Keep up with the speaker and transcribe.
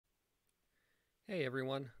Hey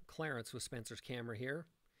everyone, Clarence with Spencer's Camera here.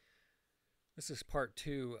 This is part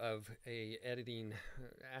 2 of a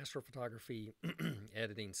astrophotography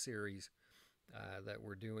editing series that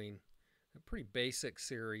we're doing. A pretty basic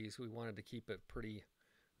series. We wanted to keep it pretty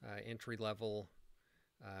entry level,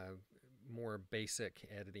 more basic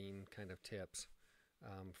editing kind of tips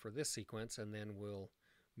for this sequence, and then we'll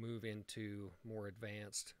move into more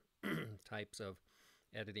advanced types of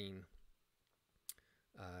editing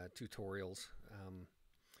tutorials.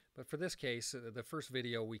 But for this case, the first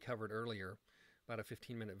video we covered earlier, about a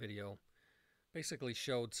 15-minute video, basically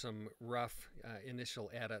showed some rough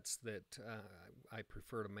initial edits that I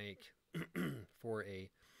prefer to make for a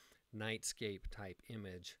nightscape type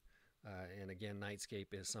image. And again,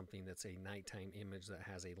 nightscape is something that's a nighttime image that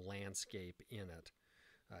has a landscape in it,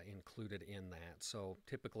 included in that. So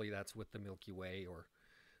typically that's with the Milky Way, or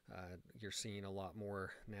you're seeing a lot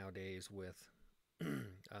more nowadays with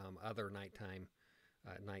other nighttime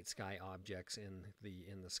night sky objects in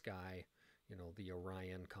the sky, you know, the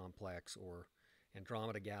Orion complex or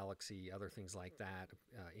Andromeda galaxy, other things like that,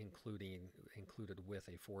 included with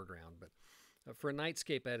a foreground. But for a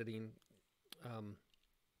nightscape editing,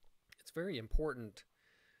 it's very important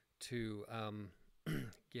to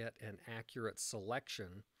get an accurate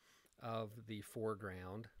selection of the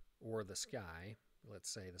foreground or the sky, let's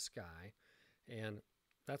say the sky, and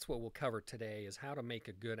that's what we'll cover today, is how to make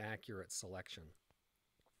a good accurate selection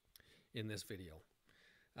in this video.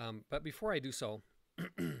 But before I do so,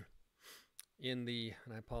 and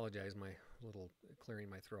I apologize, my little clearing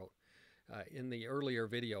my throat. In the earlier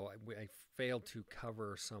video, I failed to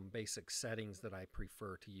cover some basic settings that I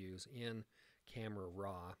prefer to use in Camera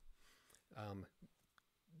Raw.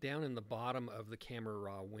 Down in the bottom of the Camera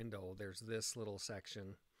Raw window, there's this little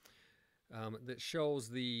section that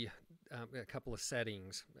shows a couple of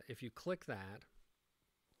settings. If you click that,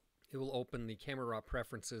 it will open the Camera Raw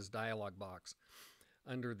Preferences dialog box.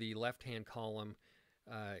 Under the left-hand column,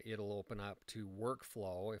 it'll open up to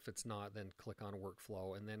Workflow. If it's not, then click on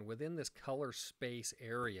Workflow. And then within this color space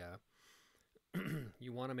area,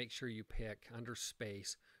 you want to make sure you pick, under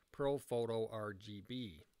Space, Pro Photo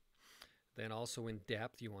RGB. Then also in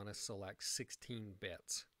Depth, you want to select 16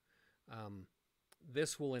 bits.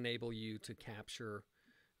 This will enable you to capture,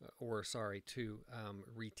 to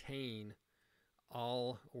retain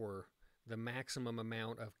all or the maximum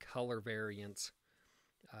amount of color variance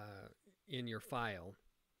in your file,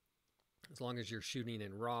 as long as you're shooting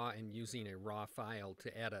in RAW and using a RAW file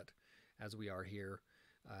to edit, as we are here.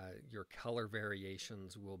 Your color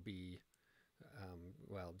variations will be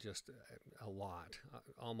well, just a lot,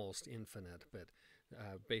 almost infinite, but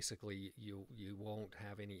basically you won't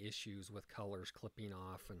have any issues with colors clipping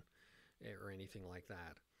off or anything like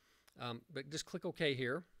that. But just click OK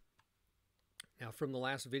here. Now, from the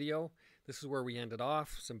last video, this is where we ended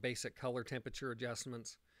off, some basic color temperature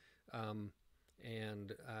adjustments,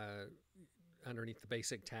 and underneath the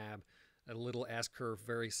basic tab, a little S-curve,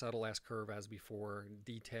 very subtle S-curve as before.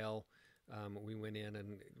 Detail, we went in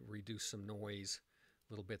and reduced some noise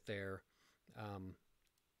a little bit there.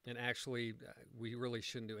 And actually, we really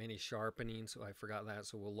shouldn't do any sharpening, so I forgot that,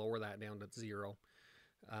 so we'll lower that down to 0.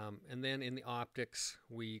 And then in the optics,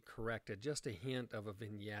 we corrected just a hint of a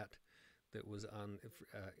vignette that was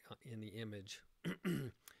in the image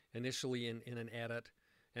initially in an edit,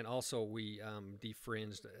 and also we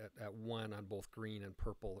defringed at 1 on both green and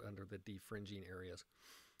purple under the defringing areas.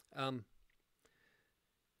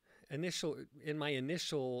 In my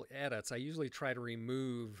initial edits, I usually try to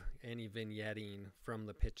remove any vignetting from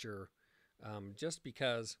the picture, just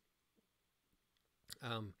because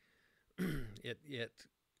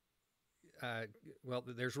well,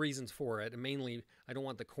 there's reasons for it, and mainly I don't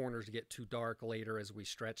want the corners to get too dark later as we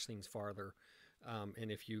stretch things farther. And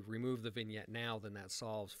if you remove the vignette now, then that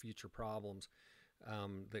solves future problems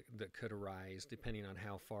that could arise depending on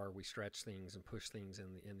how far we stretch things and push things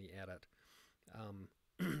in the edit.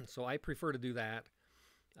 So I prefer to do that.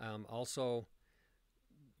 Also,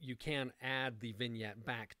 you can add the vignette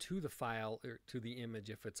back to the file or to the image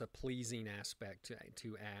if it's a pleasing aspect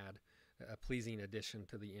to add a pleasing addition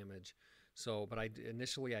to the image. So, but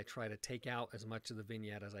initially I try to take out as much of the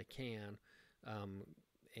vignette as I can,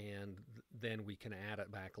 and then we can add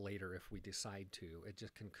it back later if we decide to. It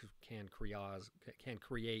just can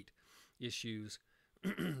create issues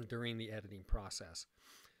during the editing process.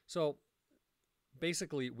 So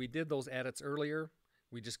basically, we did those edits earlier.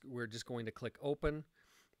 We're just going to click Open.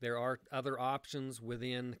 There are other options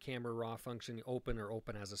within the Camera Raw function, open or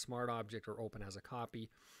open as a smart object or open as a copy.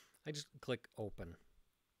 I just click Open.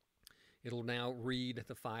 It'll now read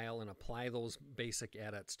the file and apply those basic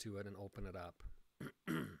edits to it and open it up.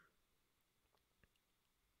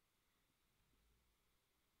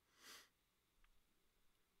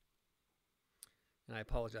 And I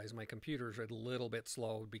apologize, my computer's a little bit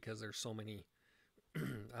slow because there's so many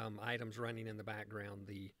items running in the background.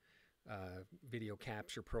 The video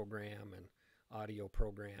capture program and audio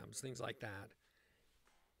programs, things like that.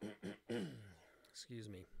 Excuse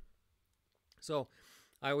me. So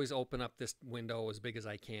I always open up this window as big as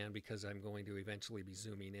I can because I'm going to eventually be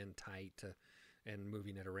zooming in tight and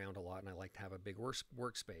moving it around a lot, and I like to have a big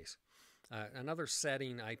workspace. Another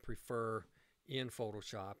setting I prefer in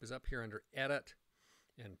Photoshop is up here under Edit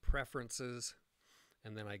and Preferences,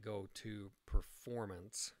 and then I go to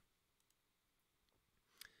Performance.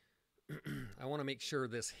 I want to make sure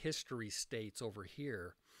this history states over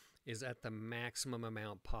here is at the maximum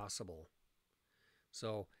amount possible.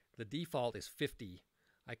 So the default is 50.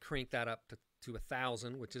 I crank that up to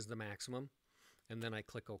 1,000, which is the maximum, and then I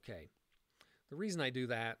click OK. The reason I do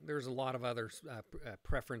that, there's a lot of other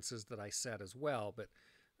preferences that I set as well, but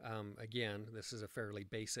again, this is a fairly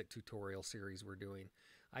basic tutorial series we're doing.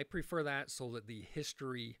 I prefer that so that the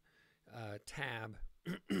history tab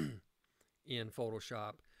in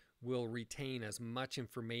Photoshop will retain as much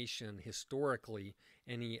information historically.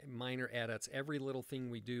 Any minor edits, every little thing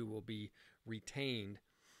we do will be retained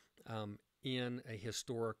in a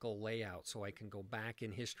historical layout, so I can go back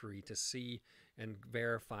in history to see and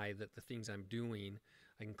verify that the things I'm doing,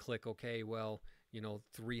 I can click OK. Well, you know,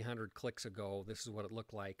 300 clicks ago this is what it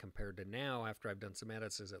looked like compared to now after I've done some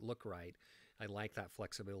edits. Does it look right? I like that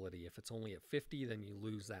flexibility. If it's only at 50, then you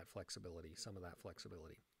lose that flexibility, some of that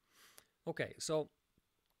flexibility. Okay, so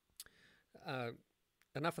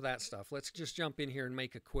enough of that stuff. Let's just jump in here and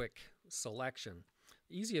make a quick selection.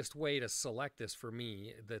 Easiest way to select this for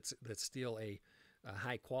me, that's still a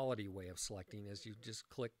high quality way of selecting, is you just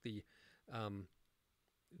click the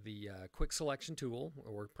quick selection tool,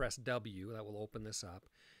 or press W. That will open this up.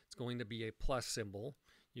 It's going to be a plus symbol.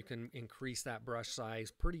 You can increase that brush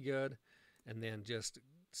size pretty good, and then just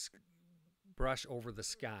brush over the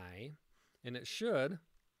sky, and it should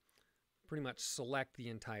pretty much select the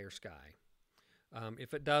entire sky.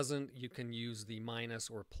 If it doesn't, you can use the minus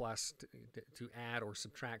or plus to add or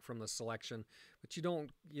subtract from the selection, but you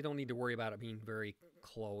don't need to worry about it being very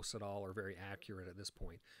close at all or very accurate at this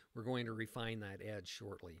point. We're going to refine that edge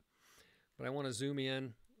shortly. But I want to zoom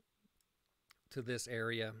in to this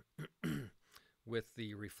area with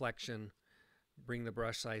the reflection, bring the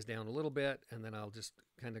brush size down a little bit, and then I'll just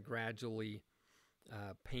kind of gradually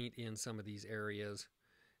paint in some of these areas,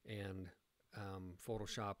 and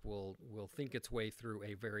Photoshop will think its way through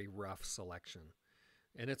a very rough selection.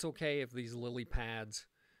 And it's okay if these lily pads,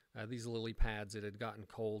 it had gotten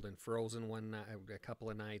cold and frozen a couple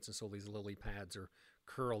of nights, and so these lily pads are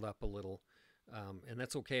curled up a little. And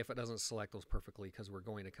that's okay if it doesn't select those perfectly, because we're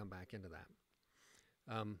going to come back into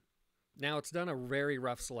that. Now it's done a very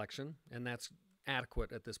rough selection, and that's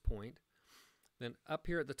adequate at this point. Then up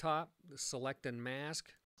here at the top, the Select and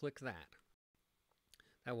Mask, click that.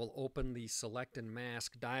 That will open the Select and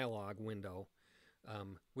Mask dialog window,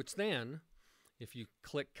 which then, if you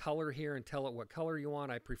click color here and tell it what color you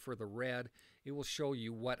want, I prefer the red, it will show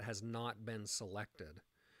you what has not been selected.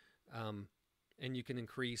 And you can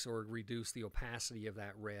increase or reduce the opacity of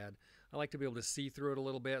that red. I like to be able to see through it a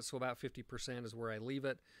little bit, so about 50% is where I leave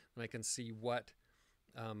it, and I can see what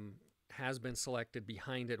has been selected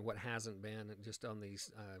behind it, what hasn't been, just on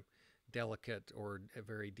these delicate or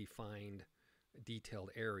very defined detailed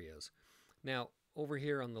areas. Now over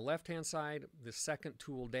here on the left hand side, the second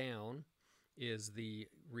tool down is the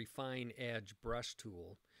Refine Edge brush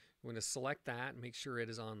tool. I'm going to select that, make sure it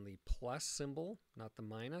is on the plus symbol, not the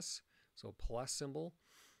minus, so plus symbol,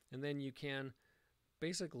 and then you can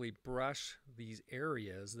basically brush these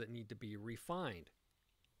areas that need to be refined.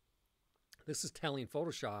 This is telling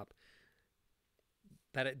Photoshop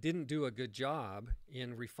that it didn't do a good job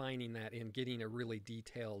in refining that, in getting a really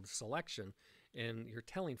detailed selection, and you're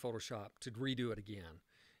telling Photoshop to redo it again.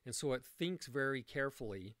 And so it thinks very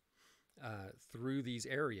carefully through these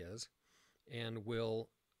areas and will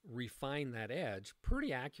refine that edge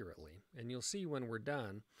pretty accurately. And you'll see when we're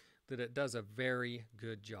done that it does a very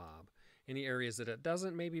good job. Any areas that it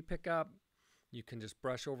doesn't maybe pick up, you can just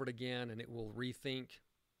brush over it again and it will rethink.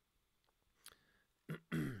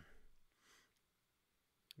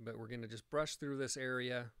 But we're going to just brush through this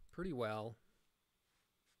area pretty well.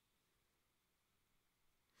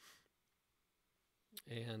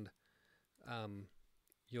 And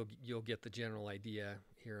you'll get the general idea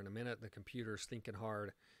here in a minute. The computer's thinking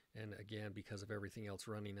hard, and again, because of everything else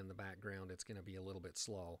running in the background, it's going to be a little bit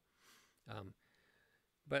slow.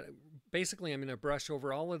 But basically, I'm going to brush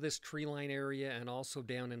over all of this tree line area and also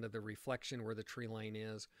down into the reflection where the tree line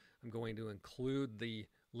is. I'm going to include the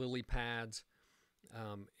lily pads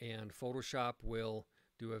and Photoshop will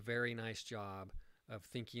do a very nice job of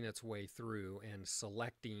thinking its way through and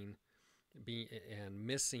selecting and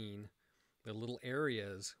missing the little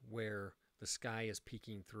areas where the sky is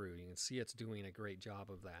peeking through. You can see it's doing a great job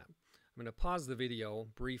of that. I'm going to pause the video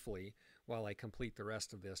briefly while I complete the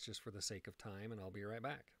rest of this just for the sake of time, and I'll be right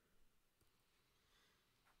back.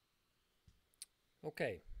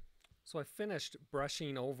 Okay, so I finished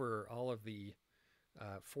brushing over all of the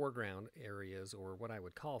foreground areas, or what I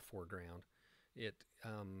would call foreground.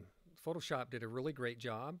 Photoshop did a really great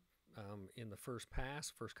job in the first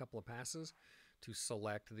couple of passes, to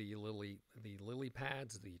select the lily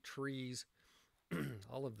pads, the trees,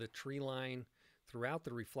 all of the tree line throughout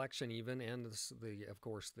the reflection even, and of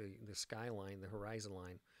course the skyline, the horizon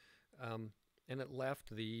line, and it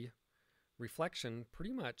left the reflection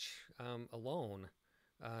pretty much alone.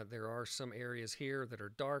 There are some areas here that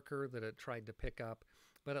are darker that it tried to pick up,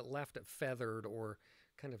 but it left it feathered or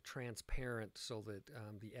kind of transparent so that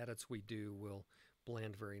the edits we do will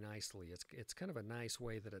blend very nicely. It's kind of a nice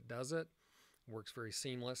way that it does it. Works very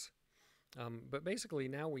seamless. But basically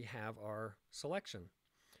now we have our selection.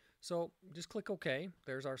 So just click OK.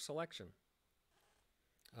 There's our selection.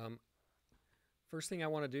 First thing I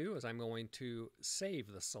want to do is I'm going to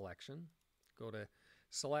save the selection. Go to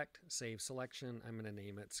Select, Save Selection. I'm going to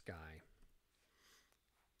name it Sky.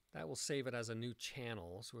 That will save it as a new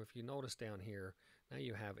channel. So if you notice down here, now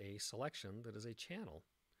you have a selection that is a channel.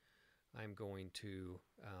 I'm going to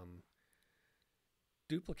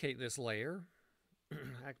duplicate this layer.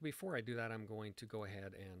 Before I do that, I'm going to go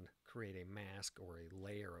ahead and create a mask or a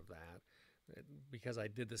layer of that. Because I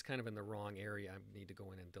did this kind of in the wrong area, I need to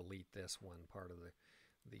go in and delete this one part of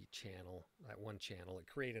the channel, that one channel. It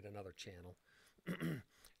created another channel.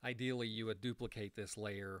 Ideally, you would duplicate this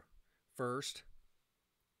layer first,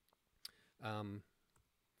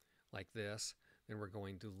 like this. Then we're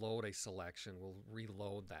going to load a selection. We'll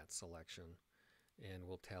reload that selection, and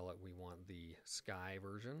we'll tell it we want the sky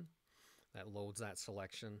version. That loads that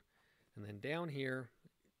selection. And then down here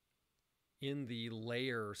in the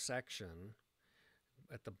layer section,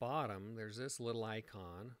 at the bottom, there's this little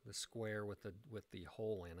icon, the square with the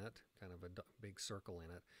hole in it, kind of a big circle in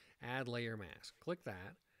it. Add layer mask. Click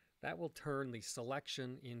that. That will turn the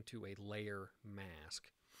selection into a layer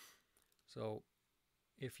mask. So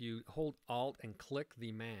if you hold Alt and click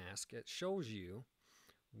the mask, it shows you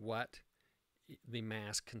what the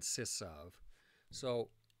mask consists of. So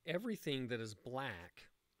everything that is black,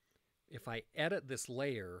 if I edit this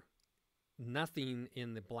layer, nothing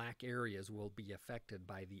in the black areas will be affected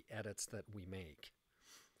by the edits that we make.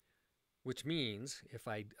 Which means if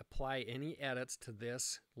I apply any edits to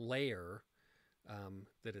this layer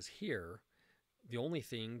that is here, the only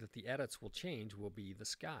thing that the edits will change will be the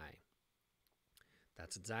sky.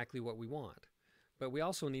 That's exactly what we want. But we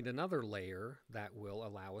also need another layer that will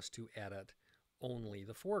allow us to edit only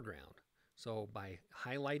the foreground. So by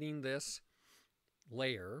highlighting this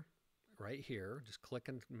layer right here, just click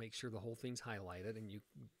and make sure the whole thing's highlighted, and you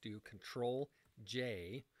do Control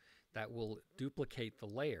J. That will duplicate the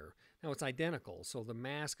layer. Now it's identical, so the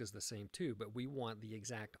mask is the same too, but we want the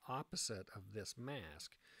exact opposite of this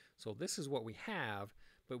mask. So this is what we have,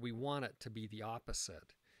 but we want it to be the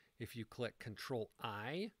opposite. If you click Control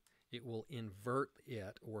I, it will invert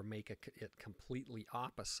it or make it completely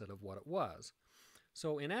opposite of what it was.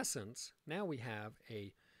 So in essence, now we have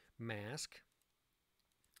a mask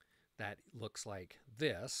that looks like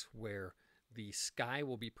this, where the sky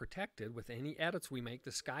will be protected. With any edits we make,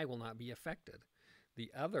 the sky will not be affected.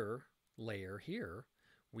 The other layer here,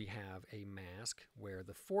 we have a mask where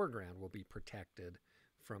the foreground will be protected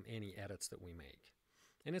from any edits that we make.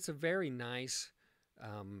 And it's a very nice,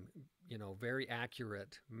 very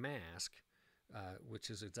accurate mask, which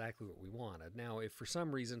is exactly what we wanted. Now, if for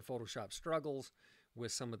some reason Photoshop struggles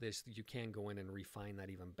with some of this, you can go in and refine that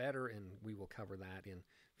even better, and we will cover that in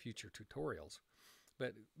future tutorials.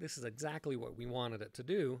 But this is exactly what we wanted it to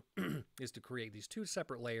do, is to create these two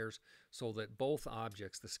separate layers so that both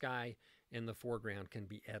objects, the sky and the foreground, can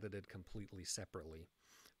be edited completely separately.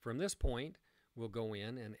 From this point, we'll go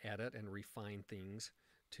in and edit and refine things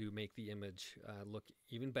to make the image look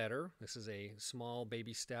even better. This is a small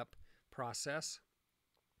baby step process.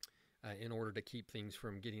 In order to keep things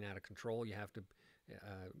from getting out of control, you have to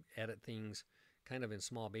edit things kind of in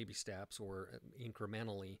small baby steps or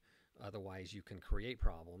incrementally. Otherwise, you can create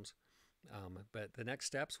problems. But the next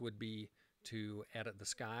steps would be to edit the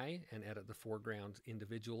sky and edit the foreground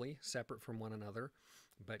individually, separate from one another,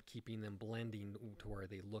 but keeping them blending to where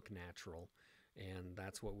they look natural. And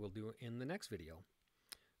that's what we'll do in the next video.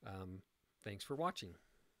 Thanks for watching.